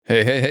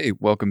Hey,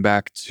 welcome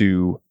back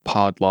to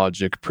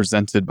PodLogic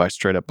presented by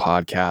Straight Up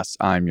Podcasts.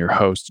 I'm your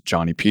host,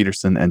 Johnny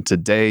Peterson, and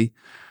today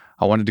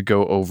I wanted to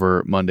go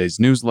over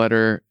Monday's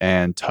newsletter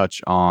and touch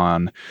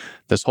on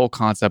this whole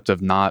concept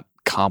of not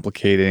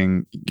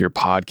complicating your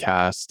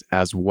podcast,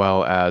 as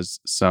well as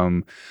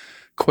some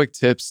quick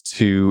tips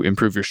to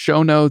improve your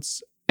show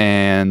notes,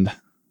 and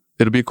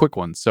it'll be a quick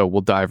one, so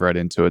we'll dive right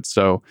into it.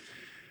 So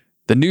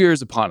the new year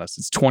is upon us.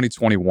 It's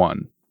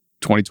 2021.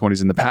 2020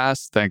 is in the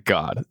past, thank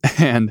God.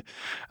 And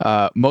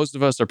most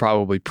of us are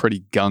probably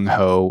pretty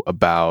gung-ho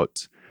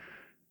about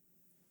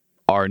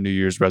our New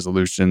Year's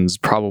resolutions,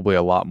 probably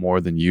a lot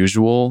more than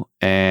usual.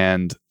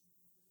 And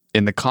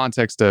in the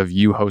context of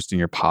you hosting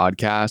your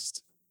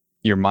podcast,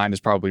 your mind is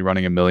probably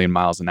running a million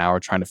miles an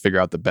hour trying to figure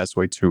out the best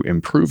way to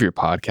improve your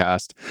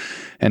podcast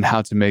and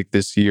how to make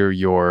this year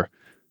your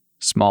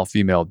small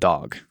female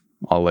dog.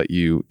 I'll let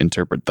you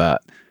interpret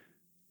that.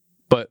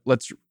 But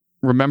let's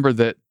remember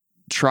that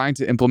trying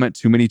to implement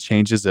too many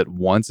changes at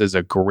once is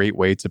a great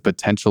way to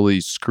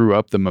potentially screw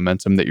up the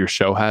momentum that your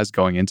show has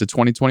going into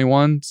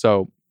 2021.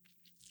 So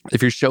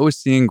if your show is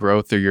seeing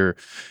growth or you're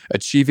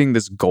achieving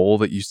this goal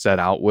that you set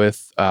out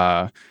with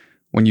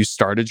when you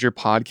started your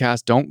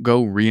podcast, don't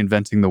go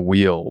reinventing the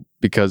wheel,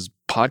 because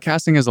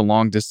podcasting is a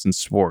long distance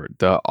sport.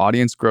 The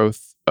audience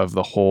growth of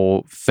the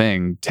whole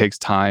thing takes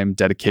time,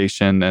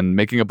 dedication, and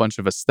making a bunch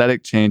of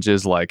aesthetic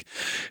changes like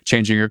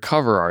changing your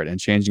cover art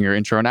and changing your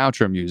intro and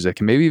outro music,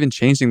 and maybe even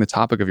changing the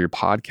topic of your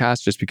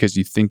podcast just because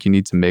you think you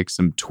need to make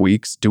some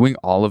tweaks. Doing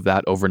all of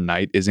that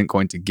overnight isn't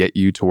going to get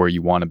you to where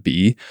you want to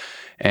be.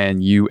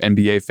 And you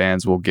NBA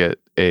fans will get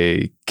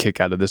a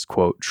kick out of this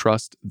quote: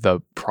 trust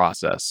the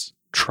process.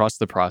 Trust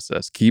the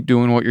process. Keep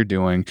doing what you're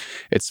doing.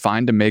 It's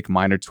fine to make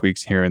minor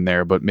tweaks here and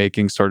there, but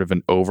making sort of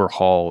an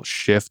overhaul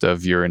shift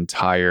of your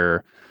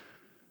entire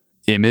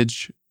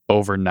image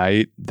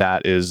overnight,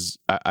 that is,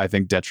 I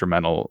think,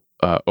 detrimental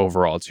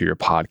overall to your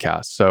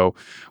podcast. So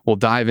we'll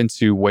dive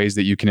into ways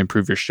that you can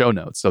improve your show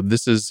notes. So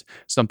this is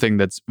something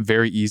that's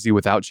very easy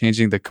without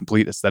changing the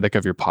complete aesthetic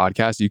of your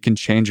podcast. You can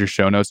change your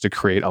show notes to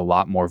create a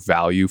lot more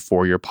value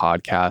for your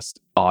podcast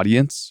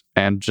audience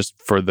and just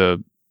for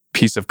the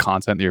piece of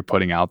content that you're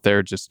putting out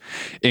there, just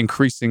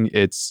increasing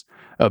its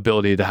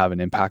ability to have an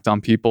impact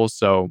on people.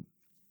 So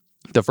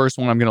the first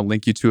one, I'm going to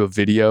link you to a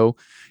video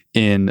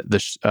in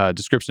the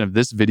description of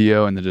this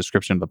video and the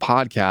description of the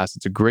podcast.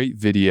 It's a great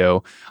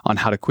video on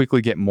how to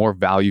quickly get more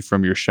value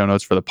from your show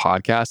notes for the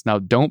podcast. Now,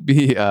 don't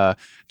be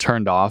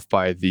turned off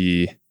by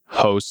the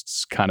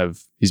host's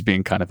he's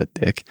being kind of a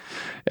dick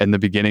in the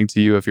beginning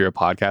to you if you're a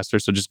podcaster.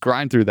 So just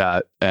grind through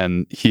that.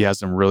 And he has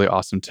some really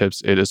awesome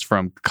tips. It is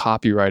from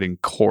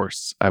Copywriting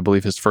Course. I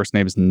believe his first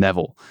name is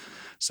Neville.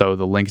 So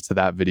the link to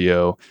that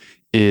video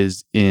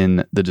is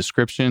in the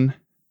description.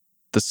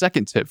 The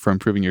second tip for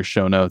improving your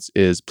show notes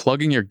is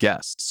plugging your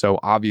guest. So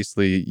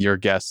obviously your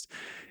guest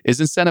is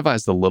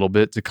incentivized a little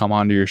bit to come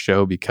onto your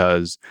show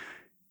because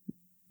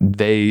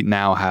they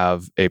now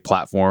have a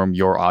platform,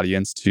 your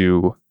audience,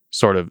 to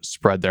sort of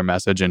spread their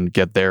message and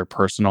get their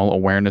personal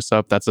awareness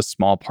up. That's a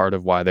small part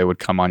of why they would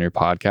come on your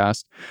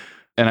podcast.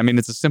 And I mean,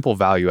 it's a simple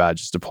value add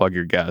just to plug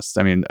your guests.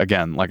 I mean,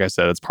 again, like I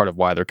said, it's part of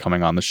why they're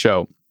coming on the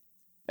show.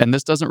 And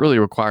this doesn't really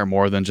require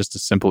more than just a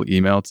simple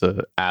email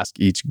to ask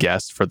each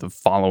guest for the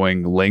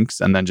following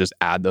links and then just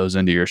add those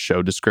into your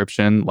show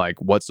description. Like,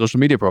 what social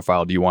media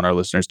profile do you want our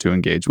listeners to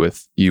engage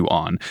with you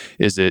on?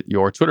 Is it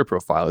your Twitter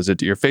profile? Is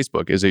it your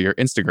Facebook? Is it your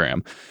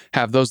Instagram?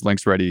 Have those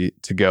links ready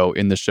to go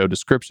in the show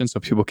description so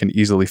people can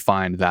easily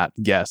find that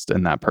guest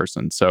and that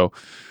person. So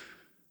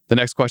the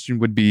next question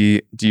would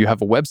be, do you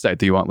have a website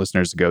that you want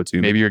listeners to go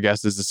to? Maybe your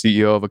guest is the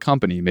CEO of a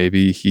company.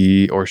 Maybe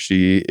he or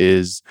she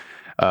is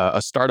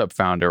a startup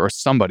founder or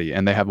somebody,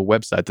 and they have a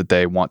website that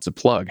they want to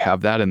plug.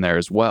 Have that in there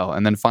as well.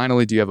 And then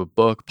finally, do you have a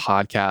book,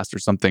 podcast, or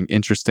something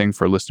interesting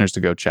for listeners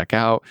to go check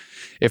out?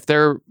 If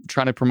they're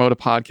trying to promote a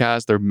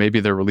podcast, or maybe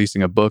they're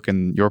releasing a book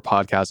and your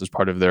podcast is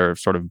part of their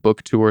sort of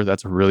book tour,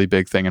 that's a really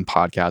big thing in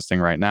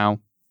podcasting right now.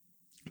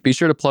 Be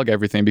sure to plug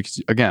everything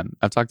because, again,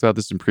 I've talked about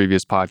this in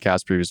previous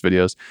podcasts, previous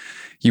videos.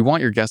 You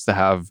want your guests to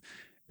have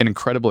an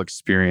incredible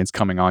experience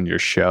coming on your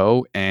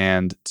show,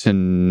 and to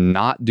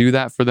not do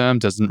that for them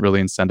doesn't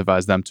really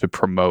incentivize them to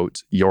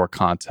promote your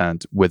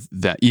content with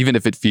them, even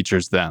if it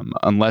features them.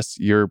 Unless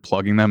you're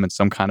plugging them in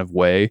some kind of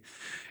way,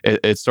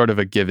 it's sort of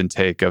a give and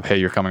take of, hey,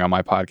 you're coming on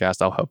my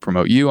podcast, I'll help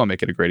promote you, I'll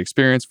make it a great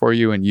experience for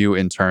you, and you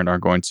in turn are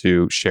going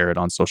to share it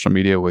on social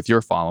media with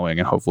your following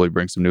and hopefully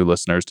bring some new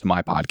listeners to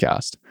my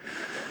podcast.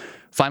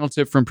 Final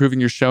tip for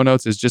improving your show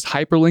notes is just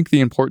hyperlink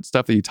the important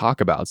stuff that you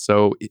talk about.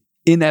 So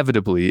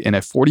inevitably, in a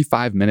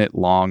 45-minute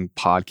long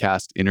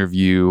podcast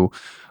interview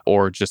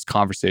or just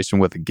conversation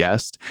with a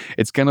guest,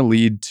 it's going to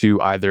lead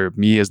to either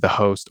me as the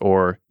host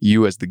or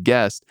you as the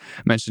guest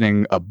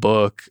mentioning a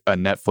book, a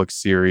Netflix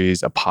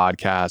series, a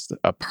podcast,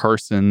 a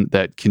person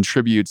that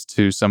contributes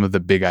to some of the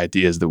big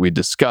ideas that we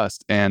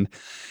discussed. And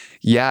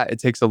yeah, it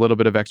takes a little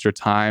bit of extra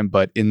time,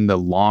 but in the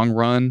long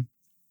run,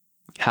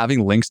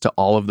 having links to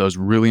all of those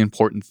really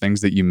important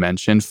things that you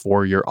mentioned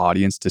for your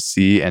audience to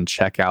see and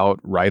check out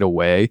right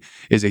away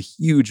is a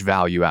huge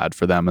value add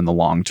for them in the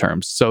long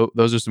term. So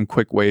those are some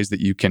quick ways that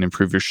you can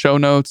improve your show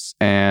notes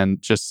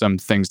and just some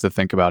things to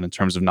think about in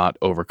terms of not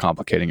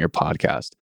overcomplicating your podcast.